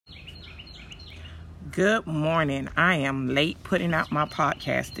Good morning. I am late putting out my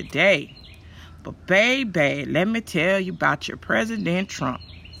podcast today. But baby, let me tell you about your President Trump.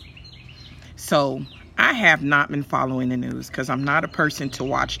 So, I have not been following the news because I'm not a person to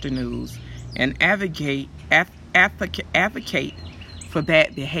watch the news and advocate for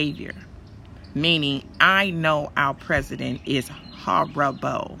bad behavior. Meaning, I know our president is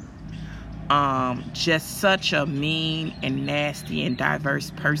horrible. Just such a mean and nasty and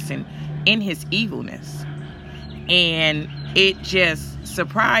diverse person in his evilness. And it just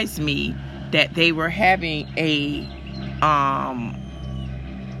surprised me that they were having a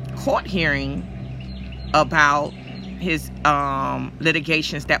court hearing about his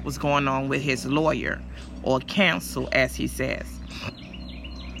litigations that was going on with his lawyer, or counsel as he says.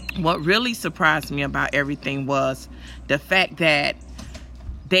 What really surprised me about everything was the fact that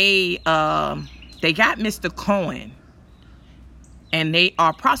they got Mr. Cohen and they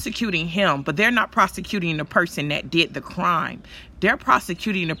are prosecuting him, but they're not prosecuting the person that did the crime. They're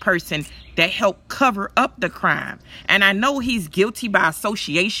prosecuting the person that helped cover up the crime. And I know he's guilty by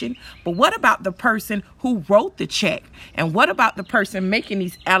association, but what about the person who wrote the check? And what about the person making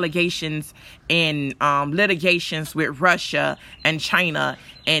these allegations in litigations with Russia and China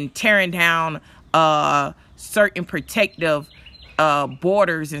and tearing down certain protective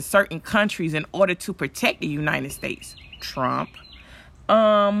borders in certain countries in order to protect the United States? Trump.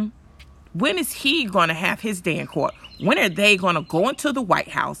 When is he going to have his day in court? When are they going to go into the White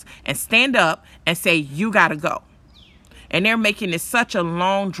House and stand up and say, you got to go? And they're making it such a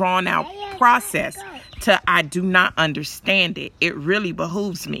long, drawn out process I do not understand it. It really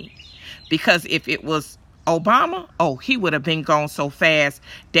behooves me. Because if it was Obama, he would have been gone so fast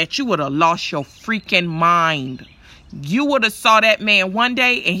that you would have lost your freaking mind. You would have saw that man one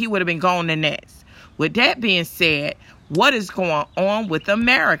day and he would have been gone the next. With that being said, what is going on with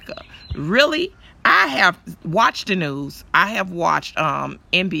America? Really? I have watched the news. I have watched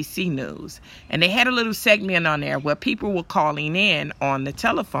NBC News. And they had a little segment on there where people were calling in on the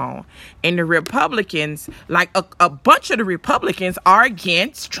telephone. And the Republicans, like a bunch of the Republicans, are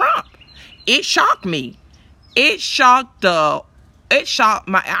against Trump. It shocked me. I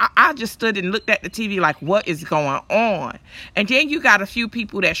just stood and looked at the TV like, what is going on? And then you got a few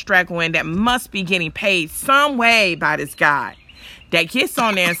people that straggle in that must be getting paid some way by this guy that gets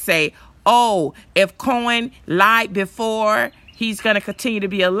on there and say, if Cohen lied before, he's going to continue to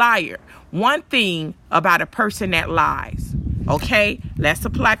be a liar. One thing about a person that lies, okay? Let's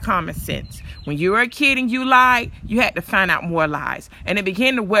apply common sense. When you were a kid and you lied, you had to find out more lies. And it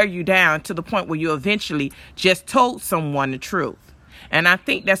began to wear you down to the point where you eventually just told someone the truth. And I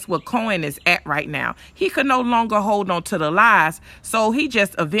think that's what Cohen is at right now. He could no longer hold on to the lies, so he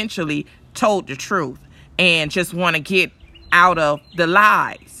just eventually told the truth and just want to get out of the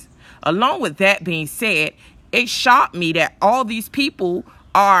lies. Along with that being said, it shocked me that all these people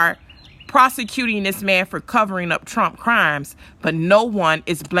are prosecuting this man for covering up Trump crimes, but no one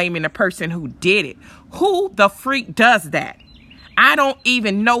is blaming the person who did it. Who the freak does that? I don't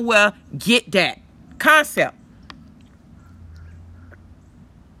even know where get that concept.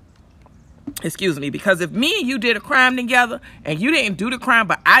 Excuse me, because if me and you did a crime together and you didn't do the crime,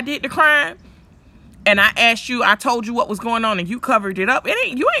 but I did the crime, and I asked you, I told you what was going on and you covered it up,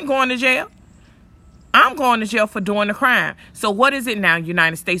 you ain't going to jail. I'm going to jail for doing the crime. So what is it now,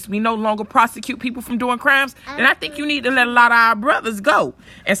 United States? We no longer prosecute people from doing crimes? And I think you need to let a lot of our brothers go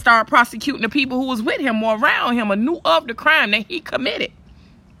and start prosecuting the people who was with him or around him or knew of the crime that he committed.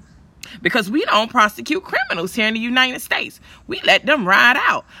 Because we don't prosecute criminals here in the United States. We let them ride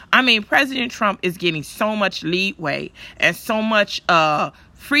out. I mean, President Trump is getting so much leeway and so much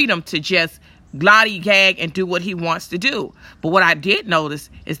freedom to just lollygag and do what he wants to do. But what I did notice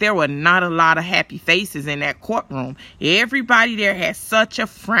is there were not a lot of happy faces in that courtroom. Everybody there had such a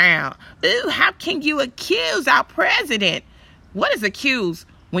frown. Ooh, how can you accuse our president? What is accuse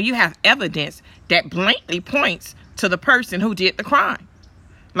when you have evidence that blatantly points to the person who did the crime?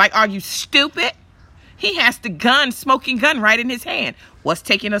 Like, are you stupid? He has the smoking gun right in his hand. What's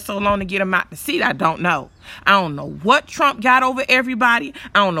taking us so long to get him out the seat? I don't know. I don't know what Trump got over everybody.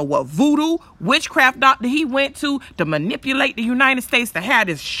 I don't know what voodoo, witchcraft doctor he went to manipulate the United States to have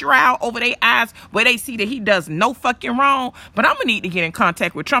this shroud over their eyes where they see that he does no fucking wrong. But I'm going to need to get in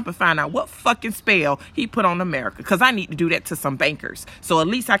contact with Trump and find out what fucking spell he put on America. Because I need to do that to some bankers. So at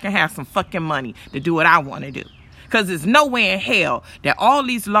least I can have some fucking money to do what I want to do. Because there's no way in hell that all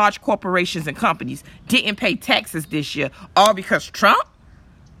these large corporations and companies didn't pay taxes this year, all because Trump?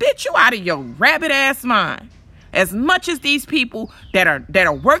 Bitch, you out of your rabbit ass mind. As much as these people that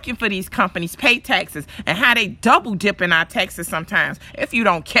are working for these companies pay taxes, and how they double dip in our taxes sometimes if you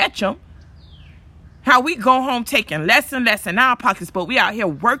don't catch them. How we go home taking less and less in our pockets, but we out here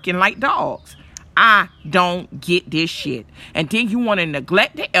working like dogs. I don't get this shit. And then you want to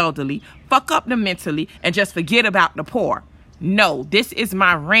neglect the elderly, fuck up the mentally, and just forget about the poor. No, this is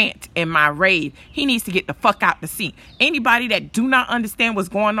my rant and my rave. He needs to get the fuck out the seat. Anybody that do not understand what's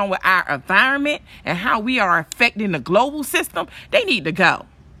going on with our environment and how we are affecting the global system, they need to go.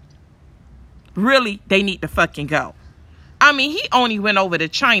 Really, they need to fucking go. I mean, he only went over to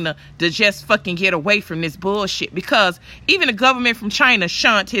China to just fucking get away from this bullshit because even the government from China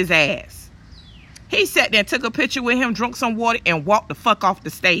shunned his ass. He sat there and took a picture with him, drunk some water, and walked the fuck off the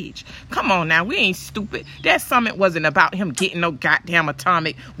stage. Come on now, we ain't stupid. That summit wasn't about him getting no goddamn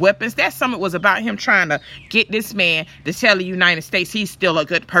atomic weapons. That summit was about him trying to get this man to tell the United States he's still a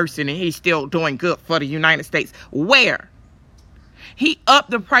good person and he's still doing good for the United States. Where? He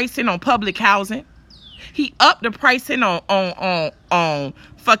upped the pricing on public housing. He upped the pricing on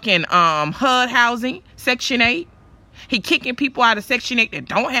fucking HUD housing, Section 8. He kicking people out of Section 8 that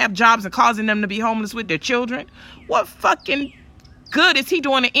don't have jobs and causing them to be homeless with their children. What fucking good is he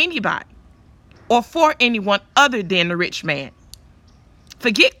doing to anybody or for anyone other than the rich man?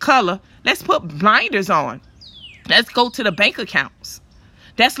 Forget color. Let's put blinders on. Let's go to the bank accounts.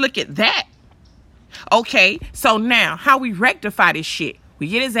 Let's look at that. Okay, so now how we rectify this shit? We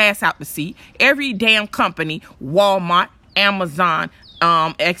get his ass out the seat. Every damn company, Walmart, Amazon,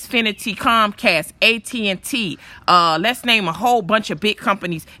 Xfinity, Comcast, AT&T, let's name a whole bunch of big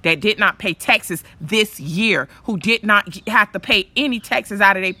companies that did not pay taxes this year, who did not have to pay any taxes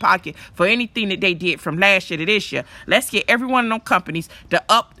out of their pocket for anything that they did from last year to this year. Let's get every one of them companies to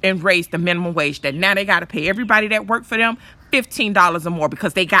up and raise the minimum wage, that now they got to pay everybody that worked for them $15 or more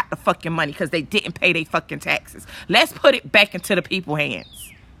because they got the fucking money because they didn't pay their fucking taxes. Let's put it back into the people's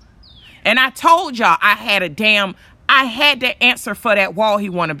hands. And I told y'all I had the answer for that wall he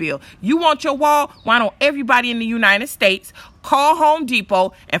want to build. You want your wall? Why don't everybody in the United States call Home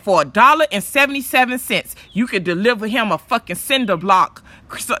Depot and for $1.77 you could deliver him a fucking cinder block,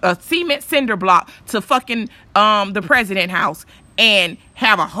 a cement cinder block to fucking the president house and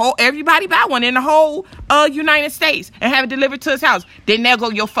have everybody buy one in the whole United States and have it delivered to his house. Then there go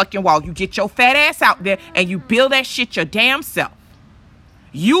your fucking wall. You get your fat ass out there and you build that shit your damn self.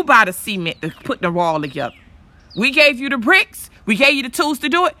 You buy the cement to put the wall together. We gave you the bricks. We gave you the tools to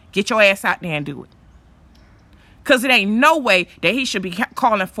do it. Get your ass out there and do it. Because it ain't no way that he should be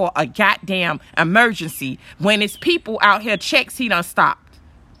calling for a goddamn emergency when it's people out here checks he done stopped.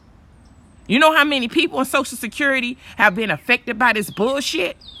 You know how many people in Social Security have been affected by this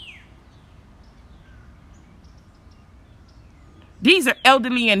bullshit? These are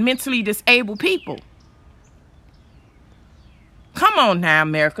elderly and mentally disabled people. Come on now,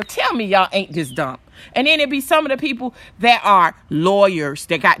 America. Tell me y'all ain't this dumb. And then it be some of the people that are lawyers,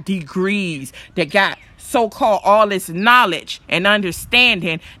 that got degrees, that got so-called all this knowledge and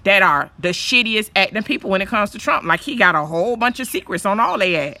understanding that are the shittiest acting people when it comes to Trump. Like he got a whole bunch of secrets on all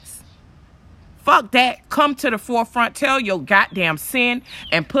their ass. Fuck that. Come to the forefront. Tell your goddamn sin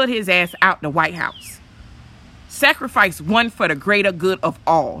and put his ass out the White House. Sacrifice one for the greater good of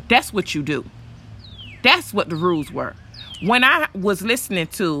all. That's what you do. That's what the rules were. When I was listening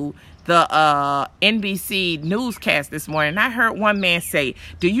to the NBC newscast this morning, I heard one man say,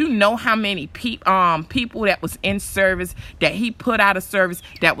 do you know how many people that was in service, that he put out of service,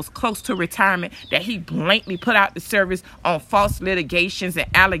 that was close to retirement, that he blatantly put out the service on false litigations and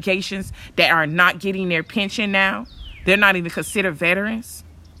allegations that are not getting their pension now? They're not even considered veterans.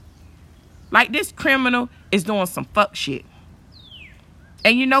 Like, this criminal is doing some fuck shit.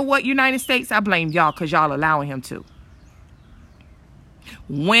 And you know what, United States? I blame y'all because y'all allowing him to.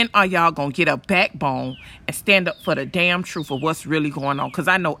 When are y'all going to get a backbone and stand up for the damn truth of what's really going on? Because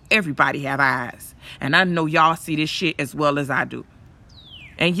I know everybody have eyes. And I know y'all see this shit as well as I do.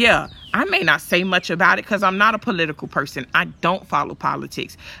 And yeah, I may not say much about it because I'm not a political person. I don't follow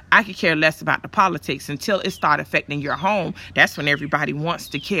politics. I could care less about the politics until it starts affecting your home. That's when everybody wants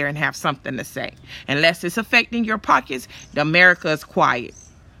to care and have something to say. Unless it's affecting your pockets, America is quiet.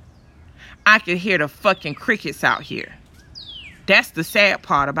 I can hear the fucking crickets out here. That's the sad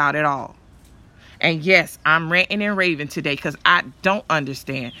part about it all. And yes, I'm ranting and raving today because I don't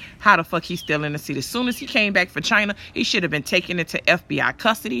understand how the fuck he's still in the seat. As soon as he came back for China, he should have been taken into FBI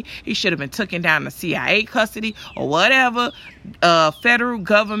custody. He should have been taken down to CIA custody or whatever federal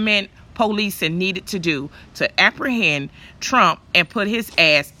government policing needed to do to apprehend Trump and put his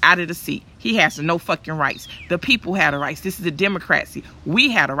ass out of the seat. He has no fucking rights. The people had the rights. This is a democracy.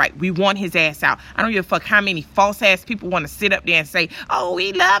 We had a right. We want his ass out. I don't give a fuck how many false ass people want to sit up there and say, oh,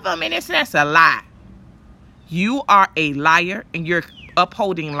 we love him, and that's a lie. You are a liar and you're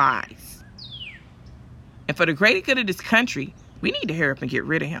upholding lies. And for the greater good of this country, we need to hurry up and get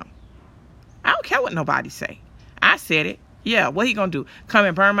rid of him. I don't care what nobody say. I said it. Yeah, what he gonna do? Come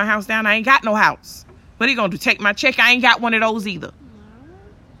and burn my house down? I ain't got no house. What he gonna do? Take my check? I ain't got one of those either.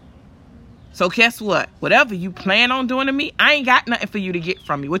 So guess what? Whatever you plan on doing to me, I ain't got nothing for you to get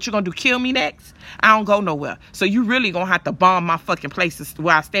from me. What you gonna do? Kill me next? I don't go nowhere. So you really gonna have to bomb my fucking places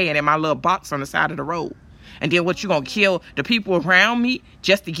where I stay in my little box on the side of the road. And then what, you gonna kill the people around me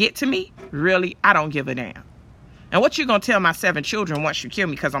just to get to me? Really? I don't give a damn. And what you gonna tell my 7 children once you kill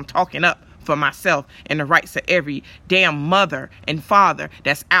me? Because I'm talking up for myself and the rights of every damn mother and father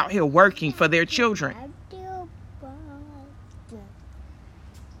that's out here working for their children.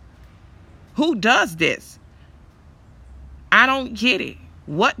 Who does this? I don't get it.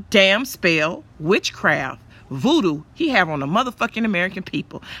 What damn spell, witchcraft, voodoo he have on the motherfucking American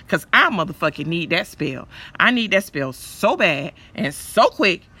people? Because I motherfucking need that spell. I need that spell so bad and so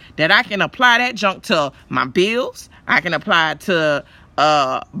quick that I can apply that junk to my bills. I can apply it to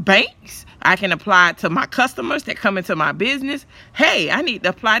banks. I can apply it to my customers that come into my business. Hey, I need to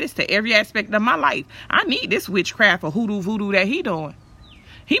apply this to every aspect of my life. I need this witchcraft or hoodoo voodoo that he doing.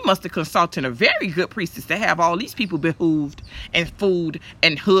 He must have consulted a very good priestess to have all these people behooved and fooled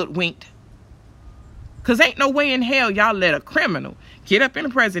and hoodwinked. Because ain't no way in hell y'all let a criminal get up in the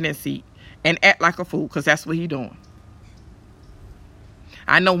president's seat and act like a fool, because that's what he doing.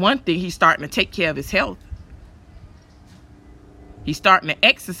 I know one thing, he's starting to take care of his health. He's starting to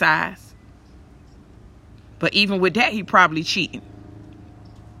exercise. But even with that, he probably cheating.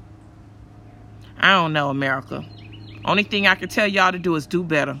 I don't know, America. Only thing I can tell y'all to do is do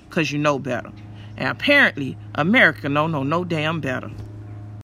better, because you know better. And apparently, America don't know no damn better.